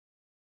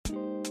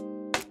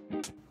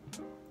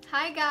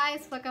Hi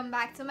guys! Welcome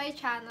back to my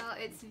channel.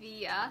 It's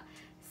Via.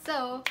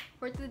 So,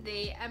 for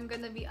today, I'm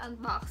gonna be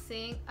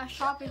unboxing a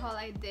Shopee haul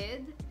I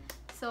did.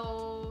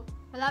 So,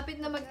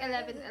 malapit na mag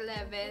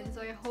 11/11.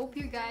 So, I hope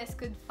you guys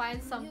could find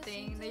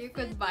something that you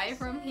could buy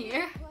from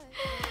here.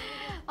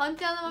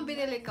 Onti lang naman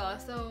binili ko.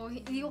 So,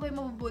 hindi ko kayo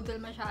mabubudol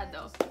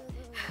masyado.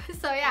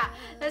 So, yeah.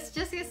 Let's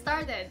just get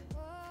started.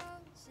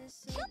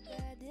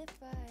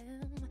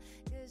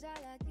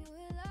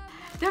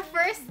 The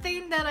first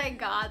thing that I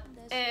got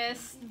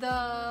is the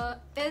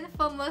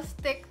infamous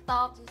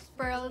TikTok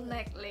pearl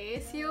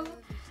necklace. Yung,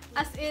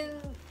 as in,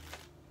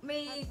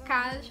 may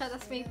can siya,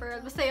 tas may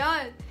pearl. Basta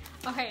yun!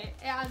 Okay,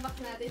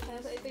 i-unbox natin siya.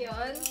 So, ito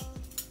yun.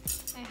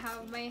 I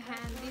have my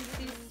handy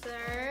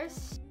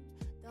scissors.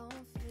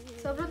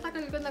 Sobrang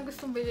tagal ko na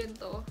gustong bilhin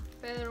to.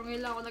 Pero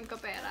ngayon lang ako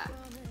nagkapera.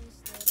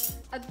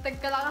 At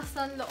nagkalakas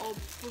ng loob,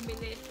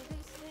 bumili.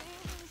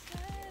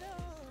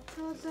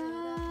 Tada!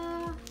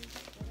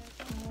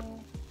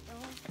 Oh.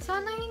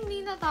 Sana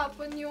hindi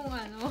natapon yung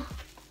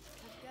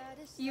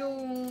yung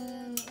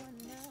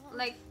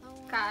like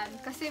can.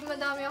 Kasi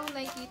madami akong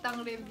nakikitang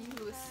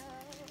reviews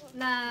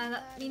na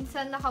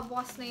minsan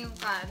nakabukas na yung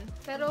can.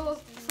 Pero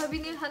sa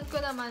binilhan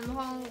ko naman,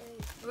 mukhang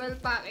well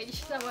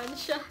packaged naman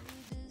siya.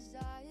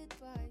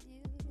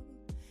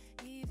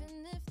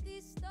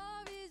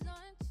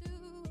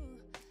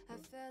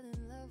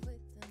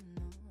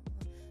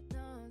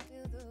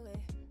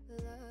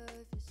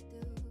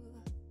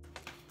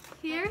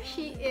 Here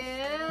she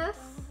is!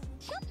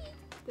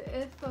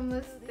 The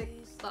infamous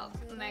TikTok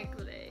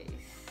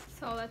necklace.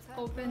 So, let's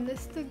open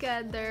this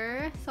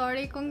together.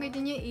 Sorry kung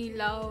ganyan yung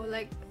ilaw.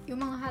 Like,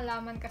 yung mga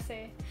halaman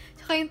kasi.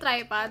 Tsaka yung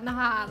tripod,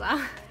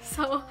 nakaharang.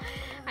 So,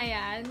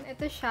 ayan.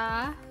 Ito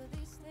siya.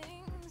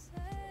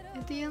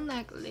 Ito yung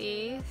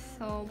necklace.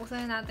 So,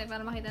 buksan na natin para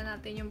makita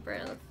natin yung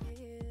pearl.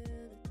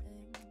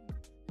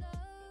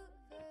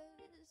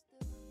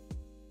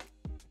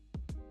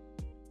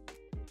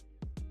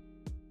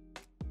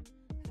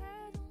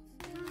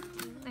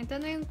 Ito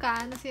na yung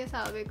can na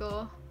sinasabi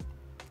ko.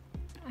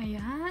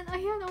 Ayan.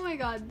 Ayan. Oh my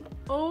God.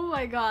 Oh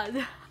my God.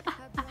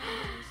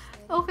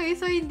 Okay.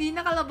 So, hindi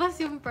nakalabas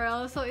yung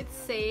pearl. So, it's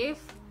safe.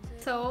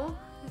 So,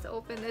 let's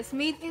open this.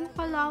 Made in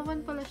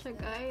Palawan pala siya,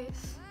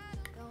 guys.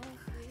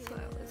 So,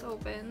 let's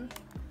open.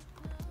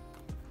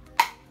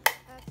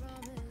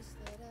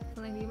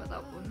 Wala, hindi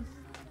matapon.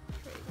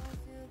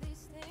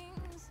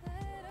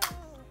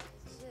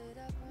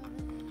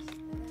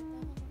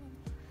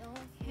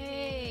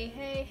 Hey!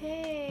 Hey!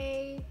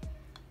 Hey!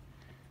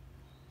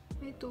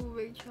 May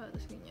tubig siya,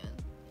 tapos ganyan.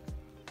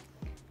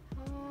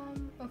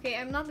 Okay,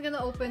 I'm not gonna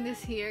open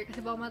this here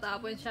kasi baka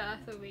matapon siya,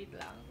 so wait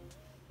lang.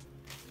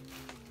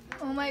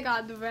 Oh my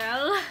God,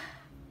 well,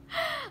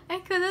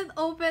 I couldn't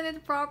open it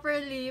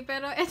properly,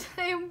 pero ito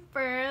na yung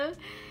pearl.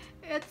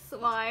 It's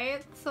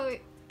white, so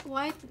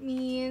white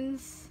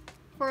means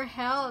for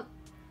health.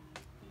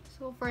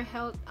 So for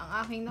health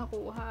ang aking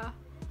nakuha.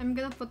 I'm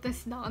gonna put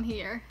this down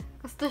here.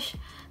 Because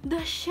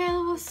the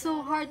shell was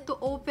so hard to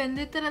open.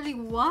 Literally,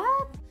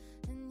 what?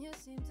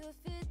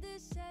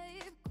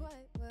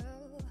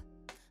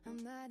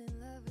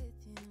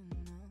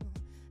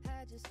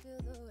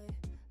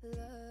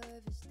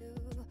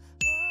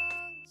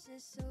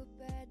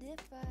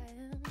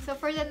 So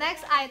for the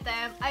next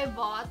item, I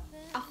bought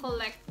a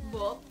collect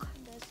book.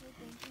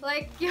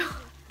 Like yung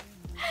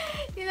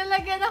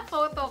nilalagyan ng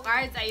photo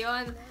cards.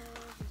 Ayun.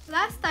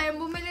 Last time,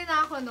 bumili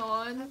na ako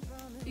nun.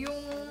 Yung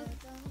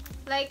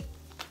like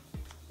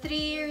 2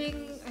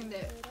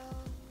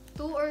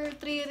 or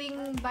 3 ring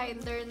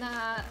binder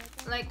na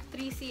like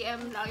 3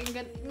 cm lang. Yung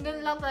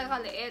ganun lang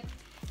talaga kaliit.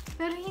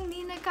 Pero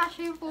hindi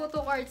nagkasya yung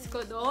photo cards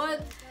ko doon.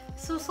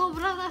 So,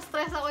 sobrang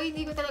na-stress ako.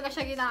 Hindi ko talaga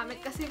siya ginamit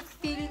kasi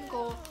feeling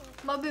ko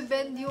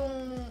mabibend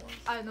yung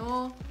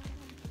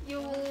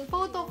yung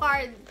photo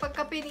card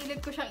pagka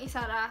pinilit ko siyang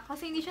isara.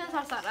 Kasi hindi siya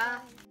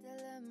nasasara.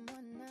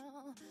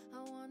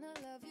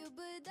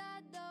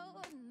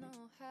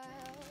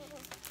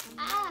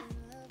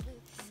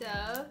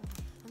 So,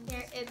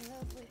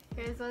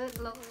 here's what it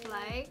looks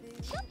like.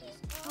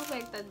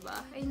 Affected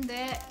ba? Ay,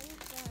 hindi.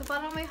 So,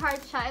 parang may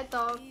heart siya.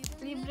 Ito,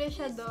 libre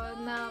siya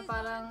doon na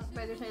parang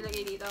pwede siya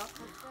ilagay dito.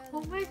 Oh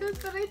my God,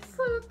 pero it's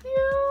so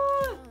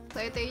cute! So,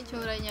 ito yung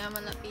tsura niya,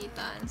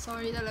 malapitan.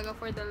 Sorry talaga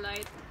for the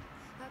light.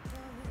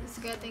 It's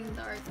getting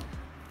dark.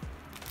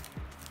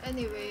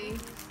 Anyway,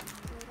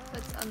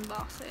 let's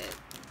unbox it.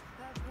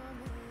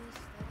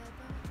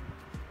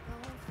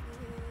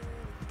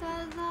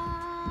 Tada!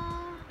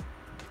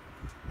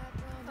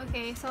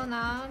 Okay, so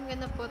now I'm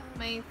gonna put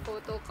my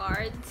photo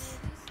cards.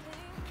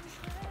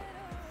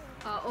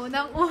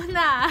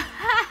 Unang-una!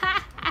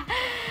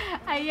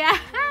 Ayan!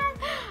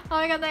 Oh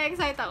my God,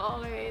 na-excite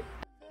ako. Okay, wait.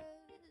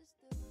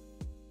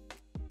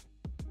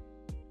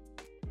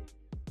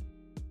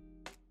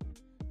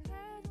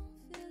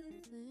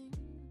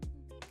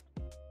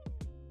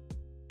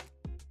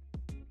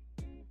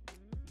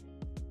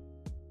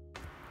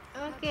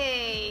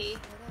 Okay.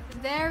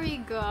 There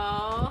we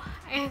go.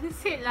 Ayan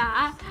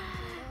sila.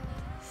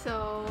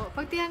 So,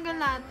 pag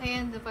tinanggal lahat,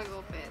 ayan sa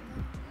pag-open.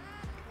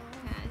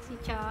 Ayan. So, Si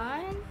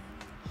Char.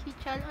 Si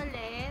Char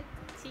ulit.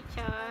 Si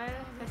Char.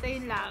 Kasi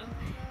yun lang.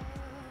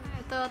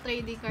 Ito,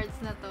 trading cards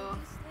na to.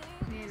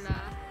 Nila.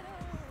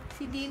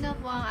 Si Dino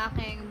po ang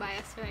aking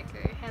bias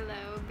wrecker.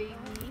 Hello,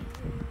 baby.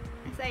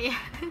 Kasi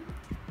ayan.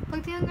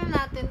 Pag tinanggal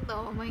natin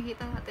to,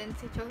 makikita natin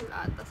si Chol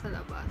ata sa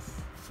labas.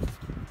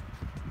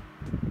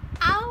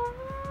 Ow!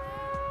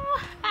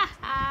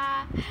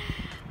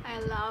 I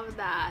love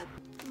that.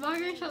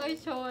 Bagay siya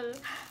kay Chol.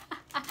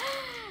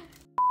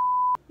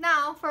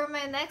 Now, for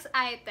my next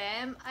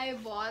item, I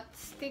bought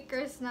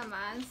stickers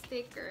naman.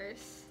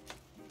 Stickers.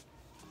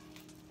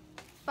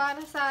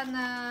 Para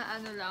sana,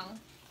 ano lang,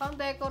 pang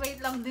decorate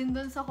lang din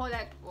dun sa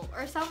collect book.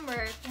 Or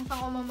somewhere, kung saan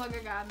ko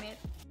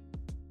magagamit.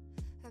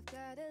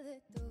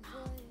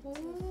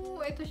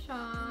 Oh, ito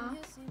siya.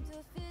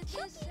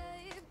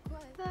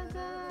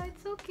 Tada!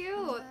 It's so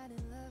cute.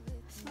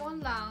 Small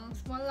lang.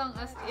 Small lang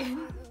as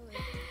in.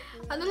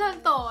 Ano lang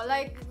to?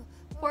 Like,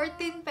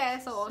 14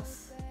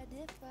 pesos.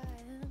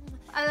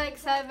 Like,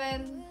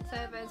 7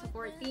 to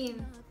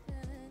 14.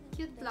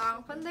 Cute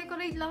lang.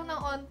 Pan-decorate lang ng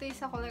onti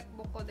sa collect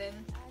book ko din.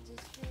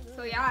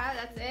 So, yeah,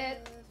 that's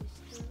it.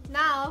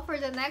 Now, for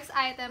the next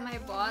item I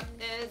bought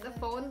is a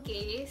phone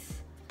case.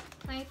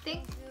 I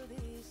think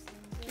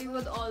we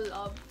would all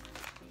love,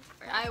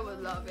 or I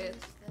would love it.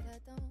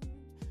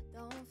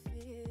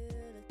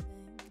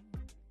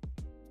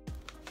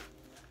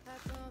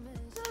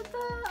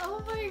 Tata! Oh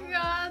my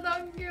god,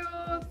 ang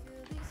cute!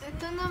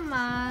 Ito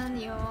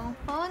naman yung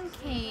phone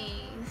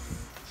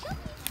case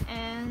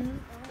and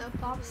the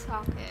pop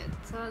socket.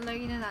 So,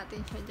 lagyan na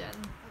natin siya dyan.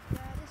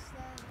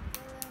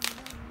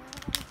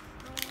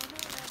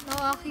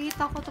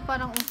 Nakakita ko to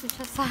parang uso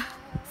siya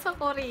sa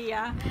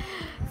Korea.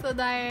 So,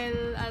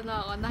 dahil,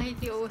 ako,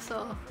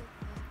 nakikiuso.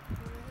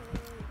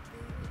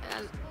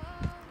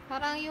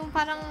 Parang yung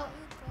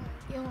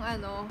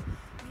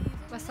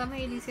basta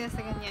mahilig siya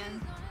sa ganyan.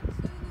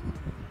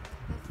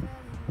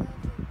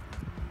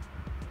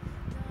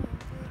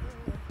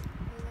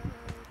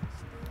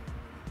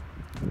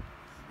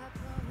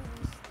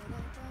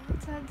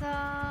 Tada!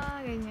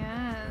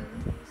 Ganyan.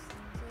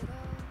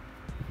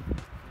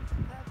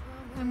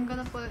 I'm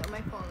gonna put it on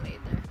my phone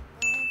later.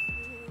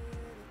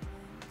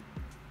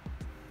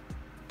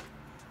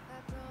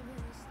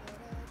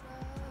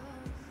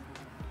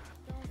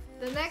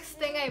 The next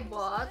thing I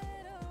bought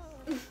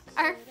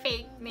are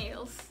fake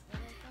nails.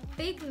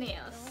 Fake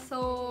nails.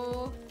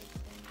 So,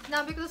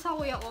 sinabi ko sa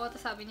kuya ko,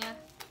 tapos sabi niya,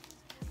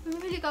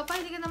 bumibili ka pa,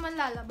 hindi ka naman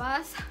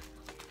lalabas.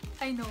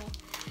 I know.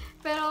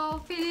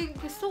 Pero,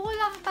 gusto ko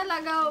lang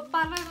talaga,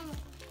 parang,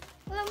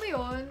 alam mo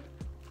yun,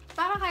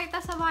 parang kahit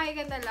nasa bahay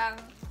ka na lang,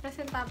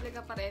 presentable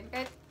ka pa rin.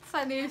 Kahit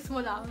sa nails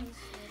mo lang.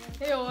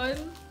 Ayun.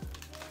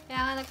 Kaya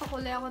nga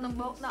nagpakulay ako ng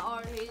buhok na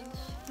orange.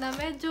 Na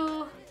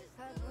medyo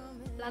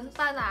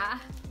lanta na.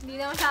 Hindi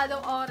na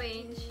masyadong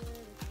orange.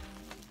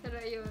 Pero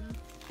ayun.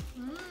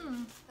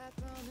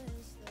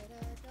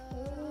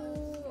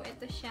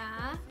 Ito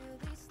siya.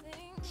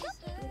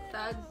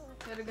 Tag.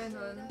 Pero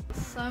ganun.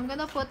 So, I'm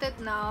gonna put it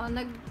now.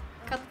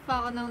 Nag-cut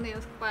pa ako ng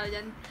nails ko para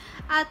dyan.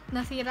 At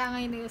nasira nga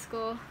yung nails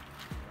ko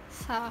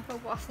sa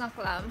pagbukas ng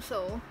clam.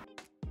 So,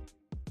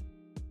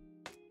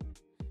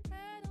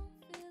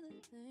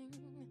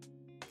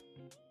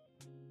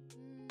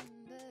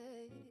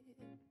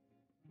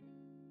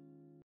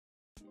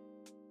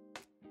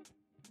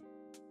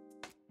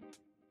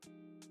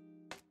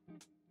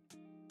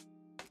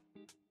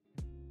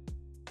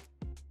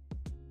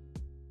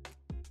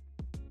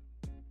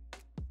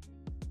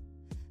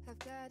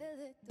 got a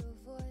little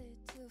void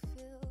to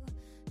fill,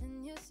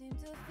 and you seem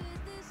to fit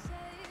this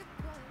shape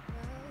quite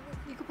well.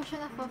 Hindi ko pa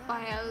siya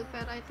napapile,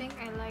 pero I think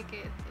I like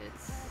it.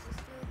 It's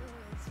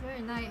very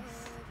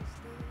nice.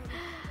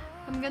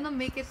 I'm gonna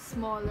make it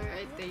smaller,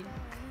 I think,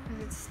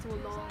 because it's too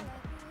long.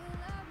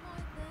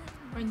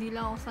 Or hindi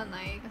lang ako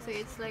sanay,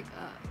 kasi it's like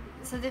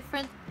it's a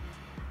different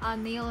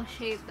nail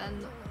shape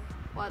than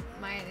what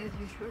mine is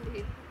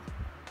usually.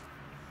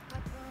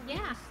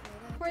 Yeah.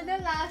 For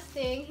the last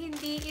thing,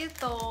 hindi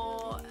ito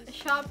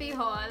Shopee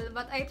haul,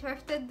 but I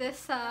thrifted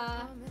this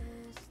sa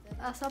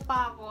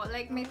Paco.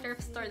 Like, may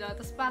thrift store daw.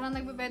 Tapos parang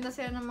nagbebenta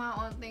sila ng mga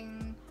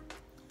onting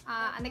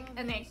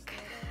anik-anik.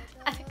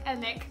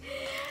 Anik-anik.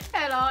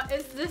 Pero,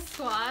 it's this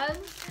one.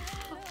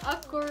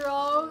 A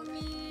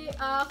Kuromi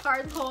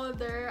card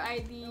holder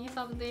ID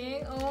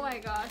something. Oh my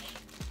gosh.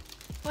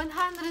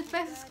 100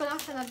 pesos ko lang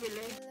siya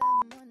nabili.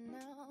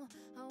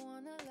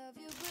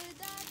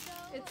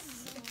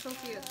 It's so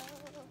cute.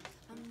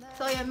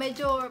 So, yeah,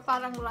 medyo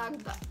parang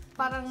ragda.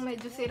 Parang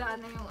medyo sira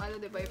na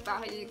yung diba, yung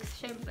packaging.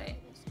 Siyempre,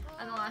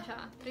 nga siya,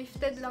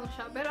 thrifted lang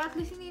siya. Pero at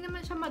least hindi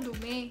naman siya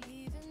madumi.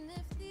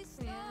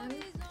 Ayan.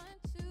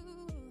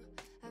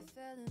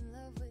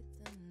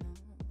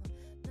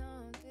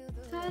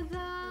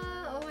 Tada!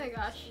 Oh my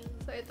gosh.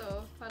 So,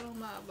 ito, parang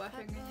mahaba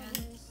siya ganyan.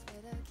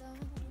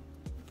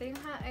 Ito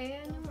yung,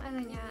 ayan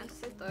yung niya.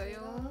 Tapos ito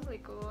yung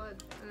likod.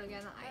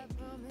 Lagyan ng ID.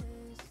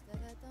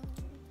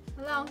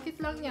 Wala, ang cute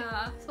lang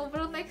niya.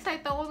 Sobrang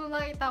na-excite ako nung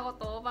nakita ko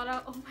to.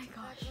 Parang, oh my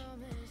gosh.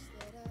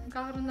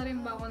 Magkakaroon na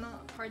rin ba ako ng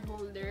card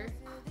holder?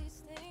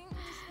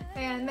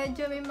 Ayan,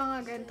 medyo may mga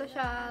ganito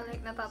siya.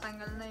 Like,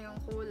 natatanggal na yung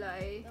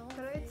kulay.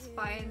 Pero it's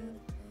fine.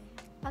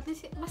 At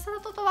least, basta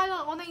natutuwa lang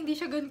ako na hindi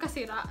siya ganun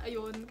kasira.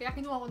 Ayun. Kaya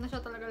kinuha ko na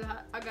siya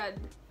talaga agad.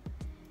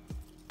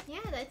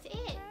 Yeah, that's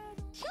it.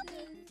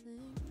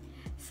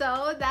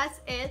 So,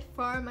 that's it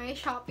for my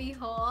Shopee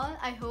haul.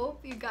 I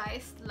hope you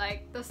guys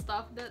like the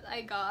stuff that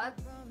I got.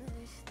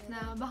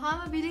 Na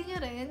baka mabili niyo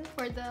rin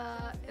for the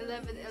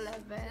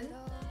 11/11.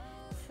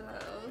 So,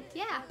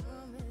 yeah.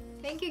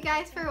 Thank you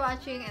guys for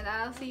watching and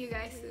I'll see you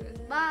guys soon.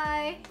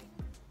 Bye!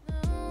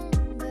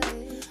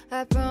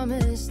 I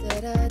promise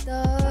that I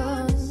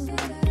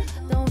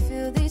don't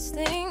feel these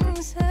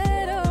things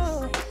at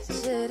all.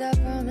 Said I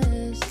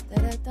promise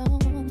that I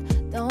don't.